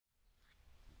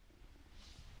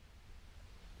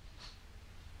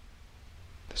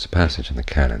There's a passage in the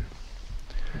canon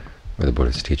where the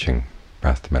Buddha is teaching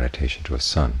breath meditation to his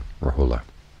son, Rahula.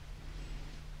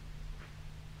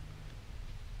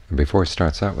 And before he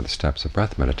starts out with the steps of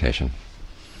breath meditation,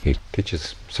 he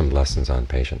teaches some lessons on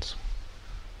patience,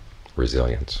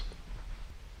 resilience.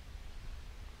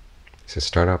 He says,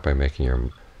 start out by making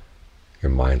your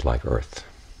mind like earth,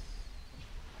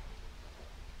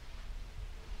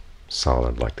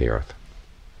 solid like the earth.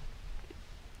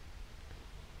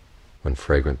 When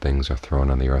fragrant things are thrown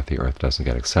on the earth doesn't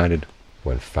get excited.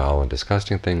 When foul and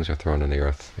disgusting things are thrown on the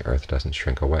earth doesn't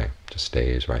shrink away, it just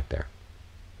stays right there.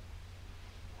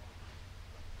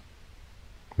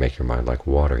 Make your mind like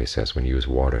water, he says. When you use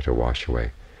water to wash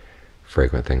away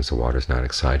fragrant things, the water is not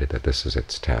excited that this is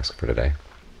its task for today.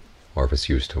 Or if it's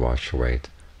used to wash away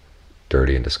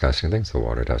dirty and disgusting things, the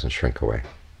water doesn't shrink away.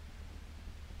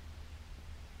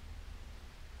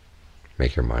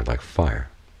 Make your mind like fire.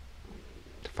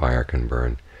 Fire can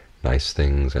burn nice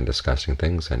things and disgusting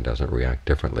things and doesn't react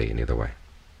differently in either way.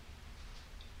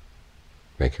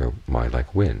 Make your mind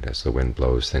like wind, as the wind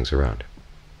blows things around.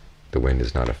 The wind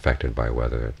is not affected by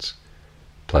whether it's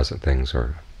pleasant things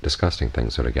or disgusting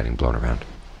things that are getting blown around.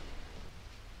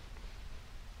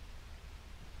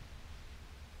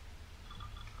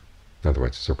 In other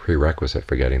words, it's a prerequisite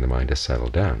for getting the mind to settle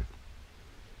down.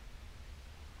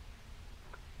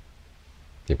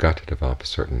 You've got to develop a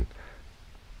certain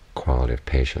quality of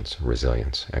patience,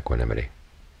 resilience, equanimity.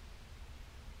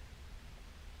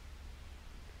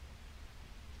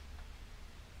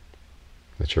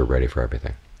 That you're ready for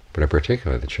everything. But in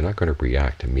particular, that you're not going to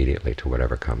react immediately to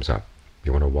whatever comes up.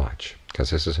 You want to watch, because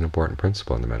this is an important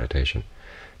principle in the meditation.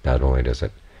 Not only does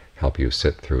it help you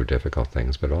sit through difficult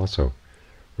things, but also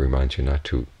reminds you not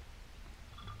to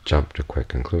jump to quick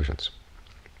conclusions.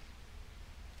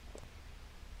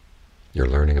 You're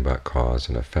learning about cause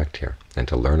and effect here, and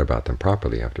to learn about them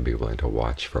properly you have to be willing to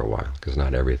watch for a while, because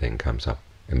not everything comes up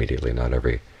immediately, not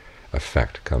every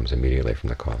effect comes immediately from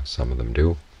the cause. Some of them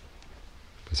do,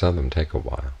 but some of them take a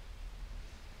while.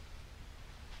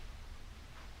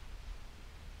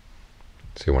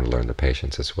 So you want to learn the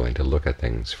patience that's willing to look at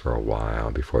things for a while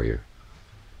before you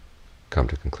come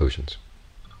to conclusions.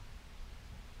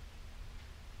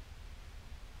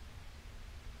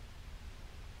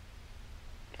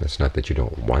 It's not that you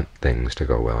don't want things to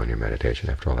go well in your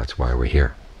meditation. After all, that's why we're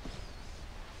here.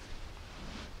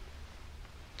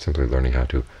 Simply learning how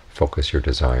to focus your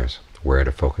desires, where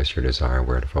to focus your desire,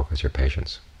 where to focus your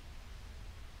patience.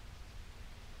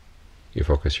 You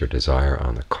focus your desire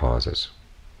on the causes,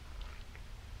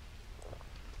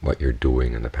 what you're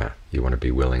doing in the path. You want to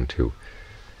be willing to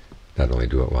not only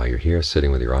do it while you're here, sitting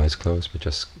with your eyes closed, but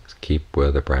just keep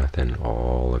with the breath in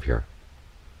all of your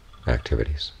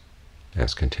activities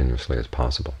as continuously as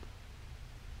possible.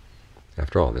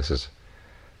 After all, this is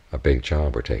a big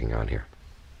job we're taking on here.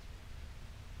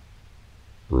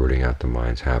 Rooting out the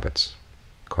mind's habits,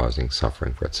 causing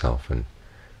suffering for itself and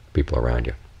people around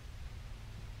you.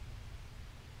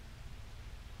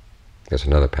 There's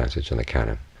another passage in the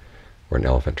canon where an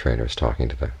elephant trainer is talking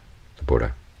to the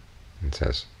Buddha and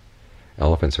says,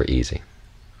 elephants are easy.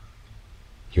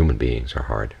 Human beings are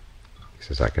hard. He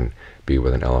says, I can be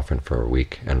with an elephant for a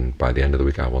week, and by the end of the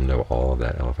week I will know all of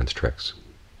that elephant's tricks.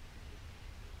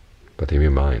 But the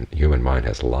human mind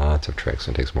has lots of tricks,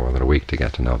 and it takes more than a week to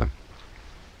get to know them.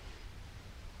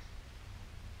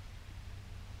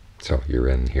 So you're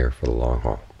in here for the long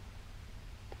haul.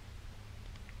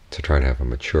 So try to have a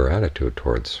mature attitude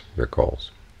towards your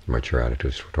goals, a mature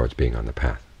attitude towards being on the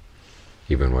path.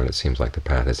 Even when it seems like the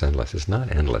path is endless. It's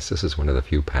not endless. This is one of the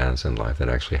few paths in life that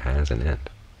actually has an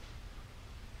end.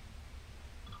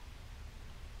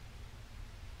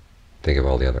 Think of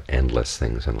all the other endless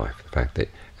things in life. The fact that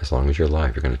as long as you're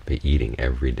alive, you're going to be eating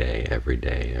every day, every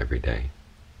day, every day.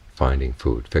 Finding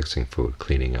food, fixing food,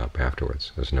 cleaning up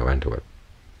afterwards. There's no end to it.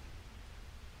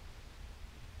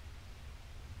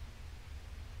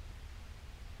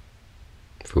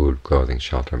 Food, clothing,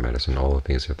 shelter, medicine, all of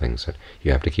these are things that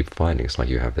you have to keep finding. It's like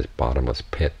you have this bottomless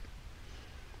pit.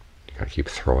 You've got to keep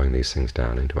throwing these things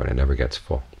down into it. It never gets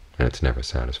full, and it's never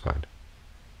satisfied.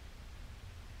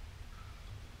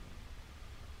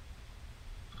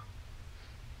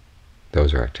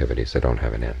 Those are activities that don't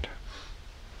have an end.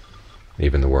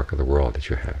 Even the work of the world that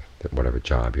you have, that whatever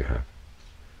job you have.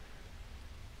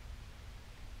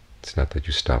 It's not that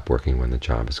you stop working when the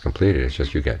job is completed, it's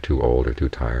just you get too old or too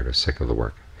tired or sick of the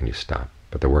work and you stop.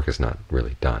 But the work is not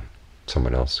really done.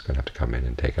 Someone else is going to have to come in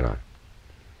and take it on.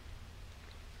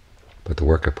 But the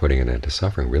work of putting an end to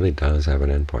suffering really does have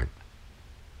an end point.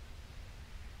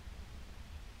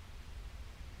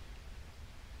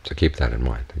 So keep that in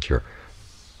mind, that you're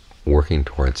working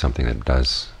towards something that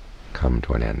does come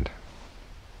to an end,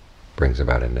 brings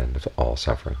about an end of all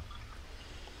suffering.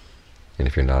 And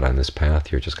if you're not on this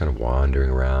path, you're just kind of wandering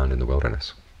around in the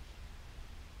wilderness,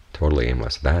 totally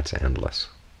aimless. That's endless.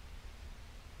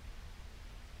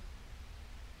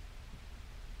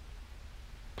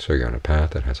 So you're on a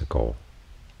path that has a goal.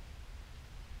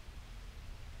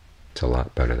 It's a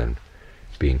lot better than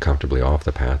being comfortably off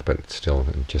the path, but it's still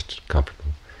just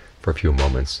comfortable for a few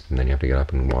moments, and then you have to get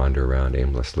up and wander around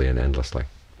aimlessly and endlessly.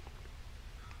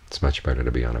 It's much better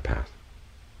to be on a path.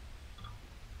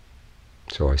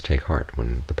 So always take heart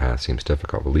when the path seems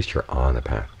difficult. At least you're on the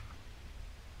path.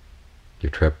 You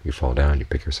trip, you fall down, you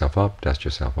pick yourself up, dust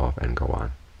yourself off, and go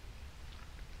on.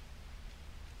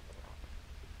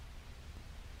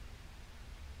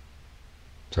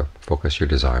 So focus your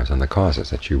desires on the causes,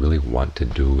 that you really want to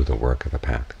do the work of the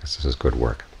path, because this is good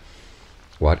work.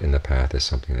 What in the path is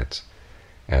something that's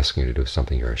asking you to do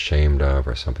something you're ashamed of,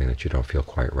 or something that you don't feel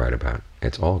quite right about?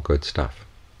 It's all good stuff.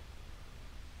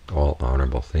 All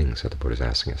honorable things that the Buddha is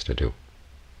asking us to do.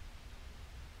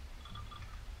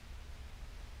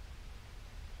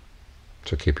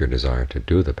 So keep your desire to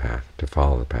do the path, to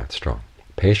follow the path, strong.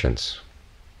 Patience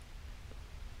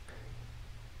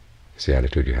is the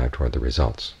attitude you have toward the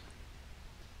results.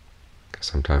 Because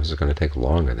sometimes it's going to take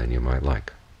longer than you might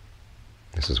like.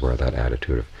 This is where that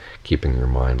attitude of keeping your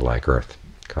mind like earth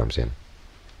comes in.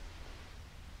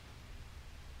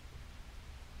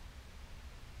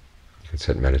 You can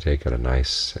sit and meditate, get a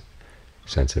nice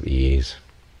sense of ease,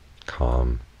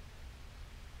 calm,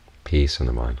 peace in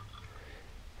the mind.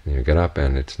 And you get up,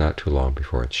 and it's not too long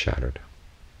before it's shattered.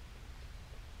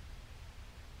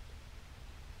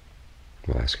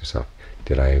 Well, ask yourself,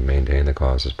 did I maintain the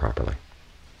causes properly?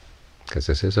 Because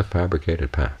this is a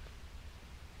fabricated path.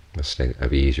 The state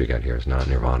of ease you get here is not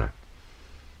nirvana.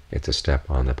 It's a step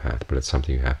on the path, but it's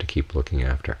something you have to keep looking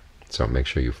after. So make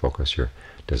sure you focus your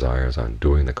desires on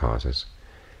doing the causes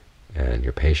and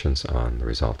your patience on the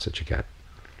results that you get.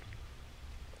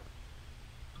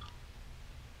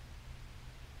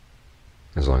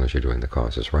 As long as you're doing the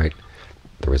causes right,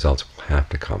 the results will have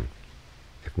to come.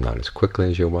 If not as quickly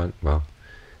as you want, well,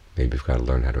 maybe you've got to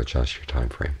learn how to adjust your time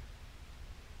frame.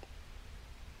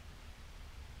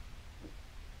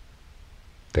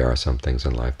 There are some things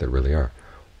in life that really are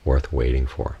worth waiting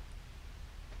for,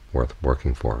 worth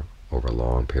working for over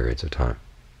long periods of time.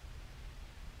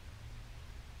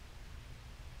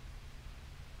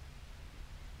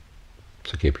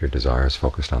 So keep your desires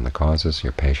focused on the causes,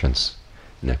 your patience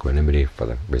and equanimity for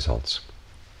the results.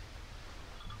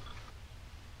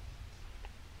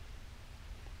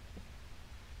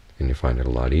 And you find it a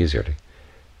lot easier to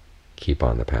keep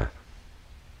on the path.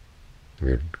 If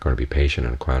you're going to be patient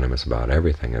and equanimous about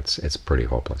everything, it's pretty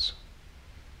hopeless.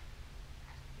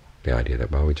 The idea that,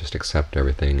 well, we just accept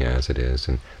everything as it is,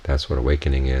 and that's what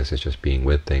awakening is just being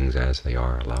with things as they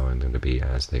are, allowing them to be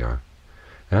as they are.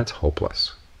 That's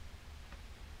hopeless.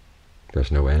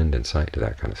 There's no end in sight to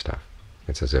that kind of stuff.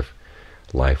 It's as if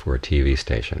life were a TV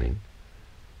station. And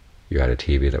you had a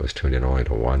TV that was tuned in only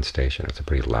to one station. It's a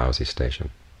pretty lousy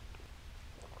station.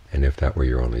 And if that were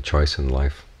your only choice in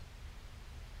life,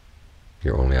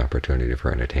 your only opportunity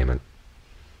for entertainment,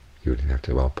 you would have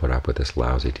to, well, put up with this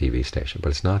lousy TV station. But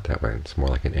it's not that way. It's more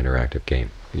like an interactive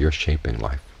game. You're shaping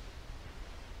life.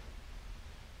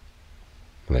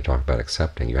 When they talk about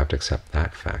accepting, you have to accept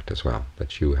that fact as well,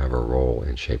 that you have a role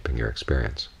in shaping your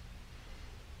experience.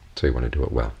 So you want to do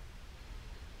it well.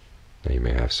 Now you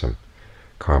may have some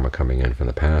karma coming in from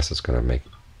the past that's going to make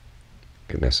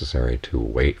it necessary to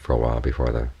wait for a while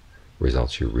before the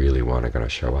results you really want are going to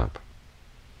show up.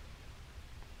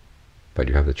 But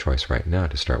you have the choice right now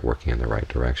to start working in the right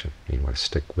direction. You want to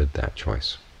stick with that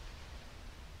choice.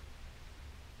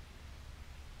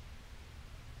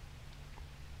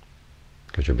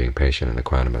 Because you're being patient and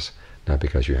equanimous, not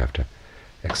because you have to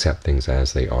accept things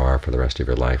as they are for the rest of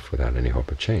your life without any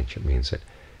hope of change. It means that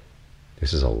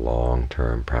this is a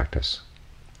long-term practice.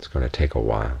 It's going to take a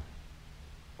while,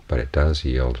 but it does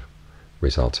yield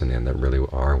results in the end that really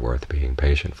are worth being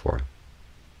patient for,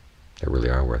 that really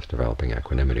are worth developing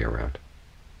equanimity around.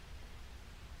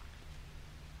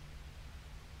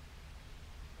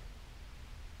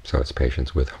 So it's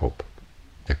patience with hope,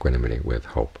 equanimity with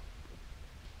hope.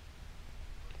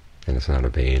 And it's not a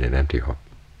vain and empty hope.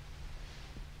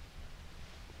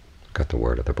 Got the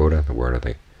word of the Buddha, the word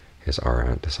of his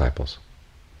Arahant disciples.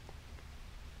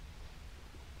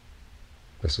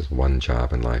 This is one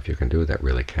job in life you can do that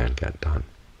really can get done.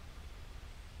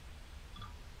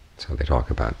 So they talk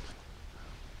about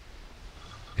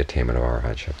the attainment of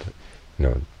arahantship.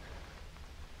 That,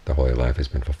 the holy life has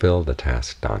been fulfilled, the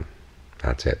task done.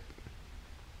 That's it.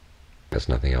 There's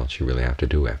nothing else you really have to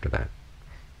do after that.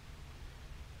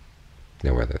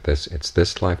 Now, whether it's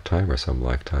this lifetime or some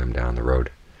lifetime down the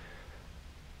road,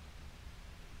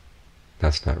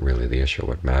 that's not really the issue.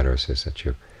 What matters is that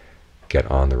you get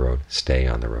on the road, stay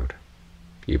on the road.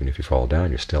 Even if you fall down,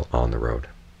 you're still on the road.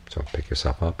 So pick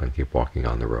yourself up and keep walking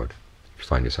on the road. If you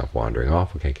find yourself wandering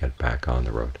off, okay, get back on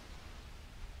the road.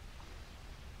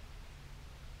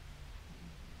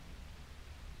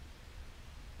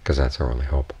 Because that's our only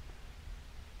hope.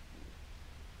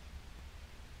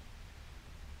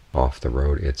 Off the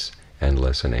road, it's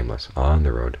endless and aimless. On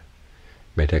the road, it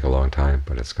may take a long time,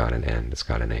 but it's got an end, it's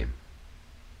got an aim.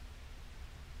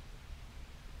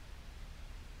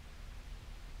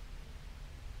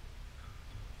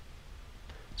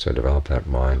 So develop that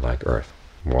mind like earth,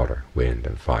 water, wind,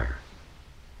 and fire.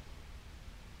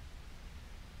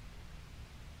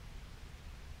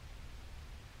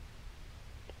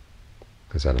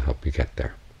 Because that'll help you get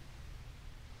there.